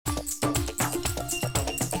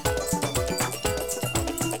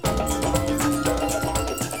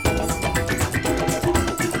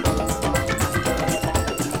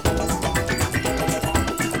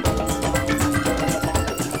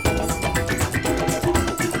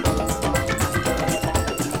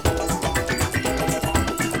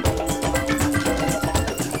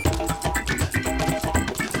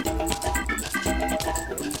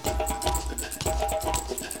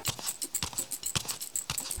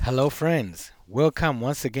Hello, friends. Welcome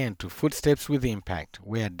once again to Footsteps with Impact,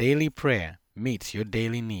 where daily prayer meets your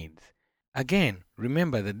daily needs. Again,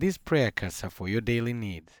 remember that these prayer cards are for your daily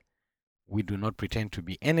needs. We do not pretend to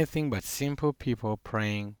be anything but simple people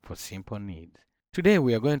praying for simple needs. Today,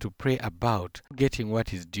 we are going to pray about getting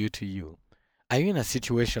what is due to you. Are you in a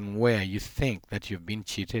situation where you think that you've been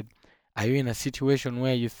cheated? Are you in a situation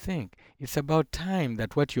where you think it's about time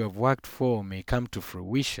that what you have worked for may come to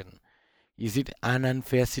fruition? Is it an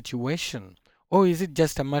unfair situation? Or is it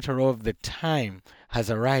just a matter of the time has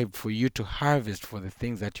arrived for you to harvest for the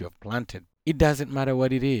things that you have planted? It doesn't matter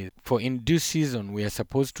what it is, for in due season we are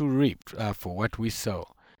supposed to reap for what we sow.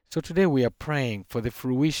 So today we are praying for the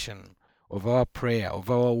fruition of our prayer, of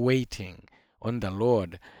our waiting on the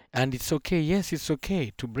Lord. And it's okay, yes, it's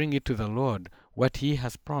okay to bring it to the Lord, what He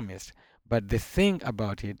has promised. But the thing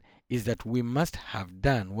about it is that we must have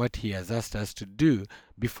done what He has asked us to do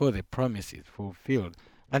before the promise is fulfilled.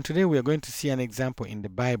 And today we are going to see an example in the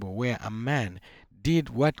Bible where a man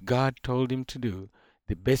did what God told him to do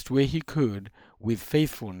the best way he could with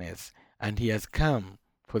faithfulness, and he has come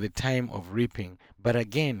for the time of reaping. But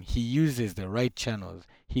again, he uses the right channels.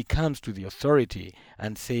 He comes to the authority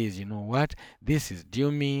and says, you know what, this is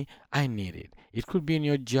due me, I need it. It could be in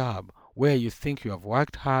your job where you think you have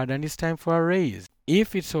worked hard and it's time for a raise.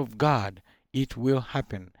 If it's of God, it will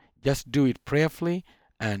happen. Just do it prayerfully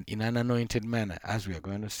and in an anointed manner, as we are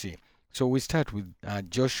going to see. So we start with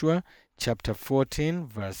Joshua chapter 14,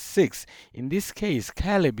 verse 6. In this case,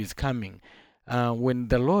 Caleb is coming. When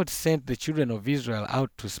the Lord sent the children of Israel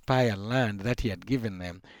out to spy a land that He had given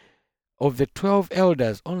them, of the 12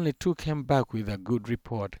 elders, only 2 came back with a good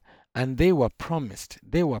report, and they were promised.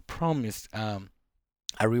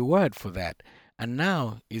 A reward for that. And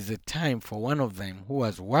now is the time for one of them who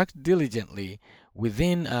has worked diligently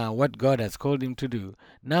within what God has called him to do.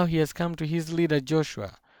 Now he has come to his leader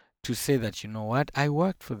Joshua to say that, you know what, I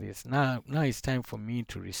worked for this. Now it's time for me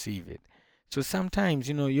to receive it. So sometimes,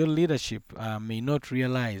 your leadership may not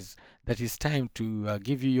realize that it's time to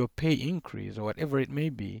give you your pay increase or whatever it may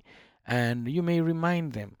be. And you may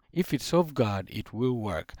remind them, if it's of God, it will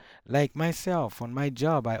work. Like myself, on my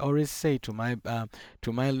job, I always say to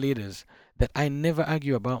my leaders that I never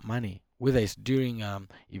argue about money, whether it's during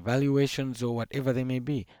evaluations or whatever they may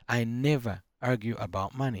be. I never argue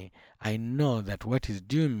about money. I know that what is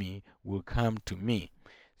due me will come to me.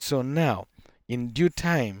 So now, in due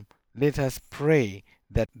time, let us pray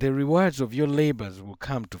that the rewards of your labors will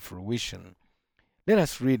come to fruition. Let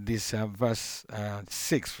us read this verse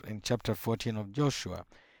 6 in chapter 14 of Joshua.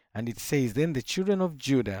 And it says, Then the children of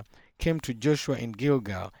Judah came to Joshua in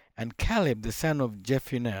Gilgal, and Caleb the son of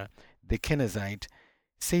Jephunneh the Kenizzite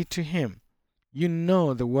said to him, You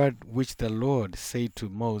know the word which the Lord said to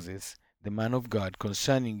Moses, the man of God,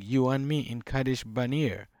 concerning you and me in Kadesh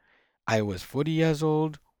Barnea. I was 40 years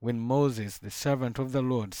old when Moses, the servant of the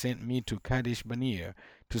Lord, sent me to Kadesh Barnea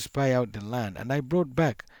to spy out the land, and I brought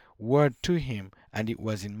back word to him, and it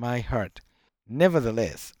was in my heart.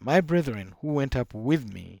 Nevertheless, my brethren who went up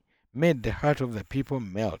with me made the heart of the people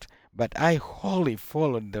melt, but I wholly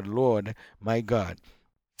followed the Lord my God.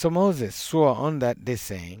 So Moses swore on that day,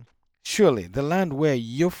 saying, Surely the land where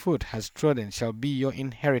your foot has trodden shall be your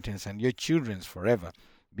inheritance and your children's forever,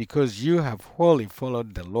 because you have wholly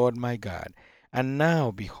followed the Lord my God. And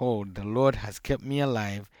now, behold, the Lord has kept me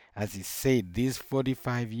alive, as he said, these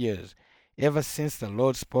 45 years, ever since the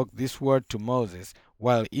Lord spoke this word to Moses,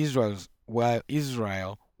 while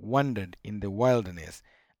Israel wandered in the wilderness.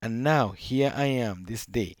 And now here I am this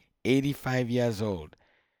day, 85 years old.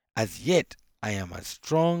 As yet I am as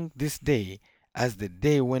strong this day as the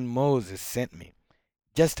day when Moses sent me.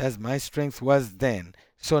 Just as my strength was then,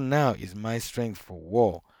 so now is my strength for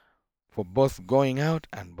war, for both going out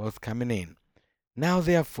and both coming in. Now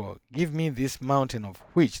therefore give me this mountain of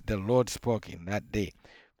which the Lord spoke in that day.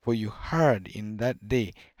 For you heard in that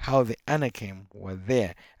day how the Anakim were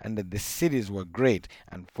there, and that the cities were great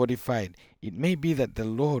and fortified. It may be that the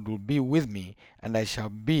Lord will be with me, and I shall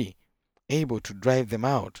be able to drive them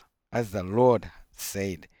out, as the Lord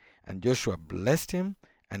said. And Joshua blessed him,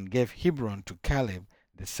 and gave Hebron to Caleb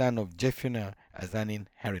the son of Jephunneh as an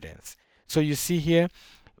inheritance. So you see here,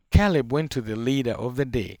 Caleb went to the leader of the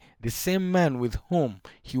day, the same man with whom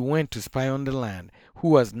he went to spy on the land, who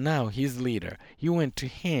was now his leader. He went to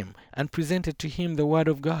him and presented to him the word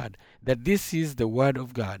of God, that this is the word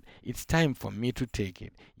of God. It's time for me to take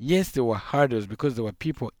it. Yes, there were hurdles because there were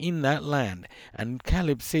people in that land, and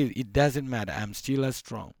Caleb says, it doesn't matter, I'm still as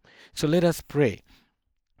strong. So let us pray.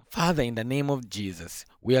 Father, in the name of Jesus,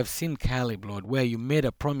 We have seen Caleb, Lord, where you made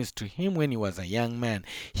a promise to him when he was a young man.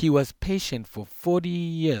 He was patient for 40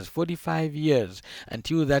 years, 45 years,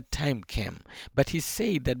 until that time came. But he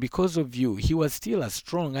said that because of you, he was still as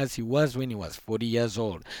strong as he was when he was 40 years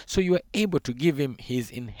old. So you were able to give him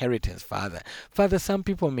his inheritance, Father. Father, some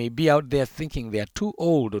people may be out there thinking they are too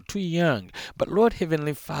old or too young. But Lord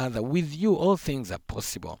Heavenly Father, with you all things are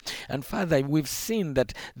possible. And Father, we've seen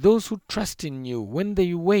that those who trust in you, when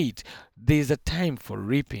they wait, there is a time for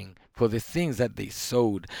reaping for the things that they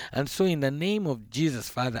sowed. And so in the name of Jesus,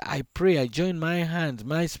 Father, I pray, I join my hands,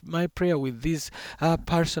 my prayer with this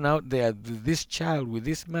person out there, with this child, with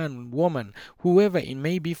this man, woman, whoever it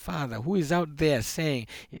may be, Father, who is out there saying,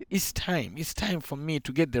 it's time for me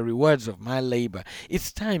to get the rewards of my labor.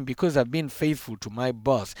 It's time because I've been faithful to my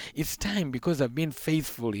boss. It's time because I've been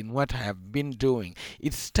faithful in what I have been doing.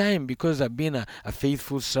 It's time because I've been a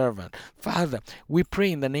faithful servant. Father, we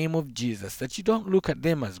pray in the name of Jesus that you don't look at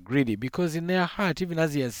them as greedy, because in their heart, even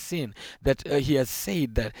as he has seen that he has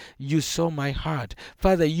said that you saw my heart.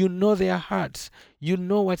 Father, you know their hearts. You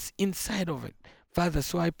know what's inside of it. Father,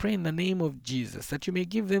 so I pray in the name of Jesus that you may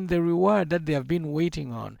give them the reward that they have been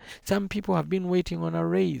waiting on. Some people have been waiting on a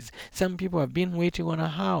raise. Some people have been waiting on a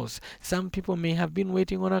house. Some people may have been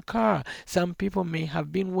waiting on a car. Some people may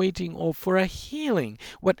have been waiting for a healing.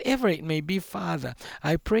 Whatever it may be, Father,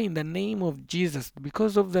 I pray in the name of Jesus,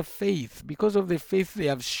 because of the faith they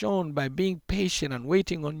have shown by being patient and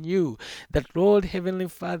waiting on you, that Lord Heavenly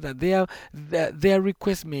Father, their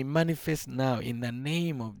request may manifest now in the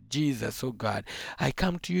name of Jesus, oh God. I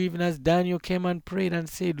come to you even as Daniel came and prayed and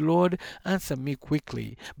said, Lord, answer me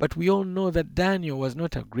quickly. But we all know that Daniel was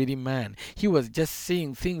not a greedy man. He was just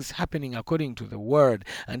seeing things happening according to the word.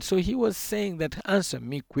 And so he was saying that, answer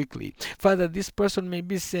me quickly. Father, this person may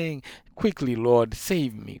be saying, quickly, Lord,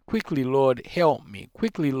 save me. Quickly, Lord, help me.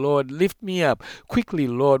 Quickly, Lord, lift me up. Quickly,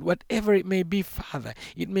 Lord, whatever it may be, Father.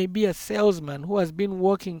 It may be a salesman who has been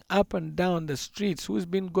walking up and down the streets, who's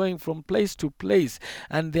been going from place to place,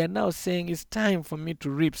 and they're now saying, it's time for me to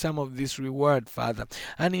reap some of this reward, Father.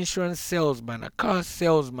 An insurance salesman, a car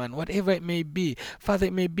salesman, whatever it may be. Father,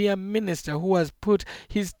 it may be a minister who has put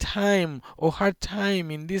his time or her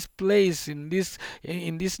time in this place, in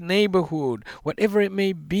this neighborhood, whatever it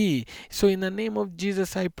may be. So in the name of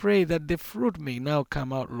Jesus, I pray that the fruit may now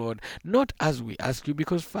come out, Lord, not as we ask you,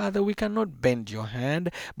 because Father, we cannot bend your hand,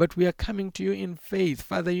 but we are coming to you in faith.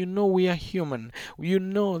 Father, you know we are human. You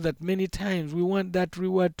know that many times we want that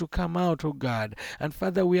reward to come out, oh God. And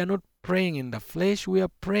Father, we are not praying in the flesh, we are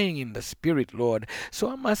praying in the spirit, Lord. So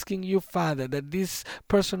I'm asking you, Father, that this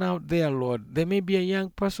person out there, Lord, there may be a young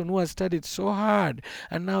person who has studied so hard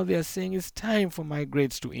and now they are saying it's time for my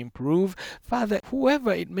grades to improve. Father,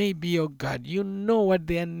 whoever it may be, oh God, you know what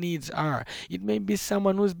their needs are. It may be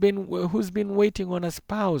someone who's been waiting on a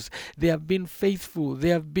spouse. They have been faithful, they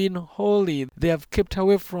have been holy, they have kept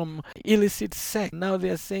away from illicit sex. Now they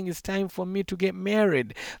are saying it's time for me to get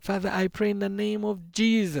married. Father, I pray in the name of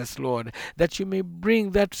Jesus, Lord, that you may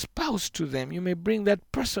bring that spouse to them. You may bring that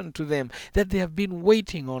person to them that they have been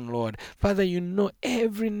waiting on, Lord. Father, you know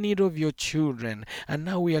every need of your children. And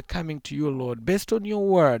now we are coming to you, Lord, based on your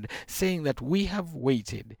word, saying that we have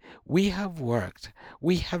waited, we have worked,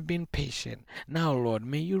 we have been patient. Now, Lord,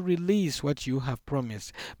 may you release what you have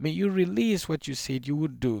promised. May you release what you said you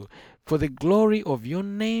would do, for the glory of your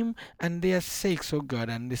name and their sakes, oh God,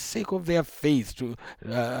 and the sake of their faith to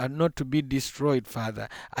not to be destroyed, Father.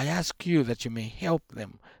 I ask you that you may help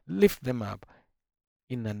them, lift them up,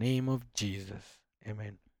 in the name of Jesus.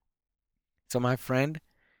 Amen. So my friend,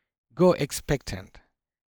 go expectant.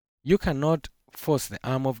 You cannot force the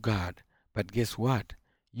arm of God, but guess what?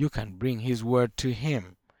 You can bring his word to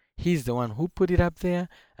him. He's the one who put it up there,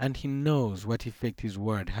 and he knows what effect his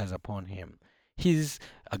word has upon him. He's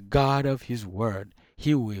a God of his word.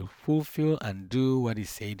 He will fulfill and do what he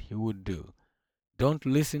said he would do. Don't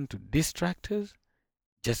listen to distractors.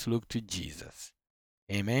 Just look to Jesus.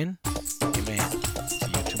 Amen. Amen. See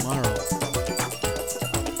you tomorrow.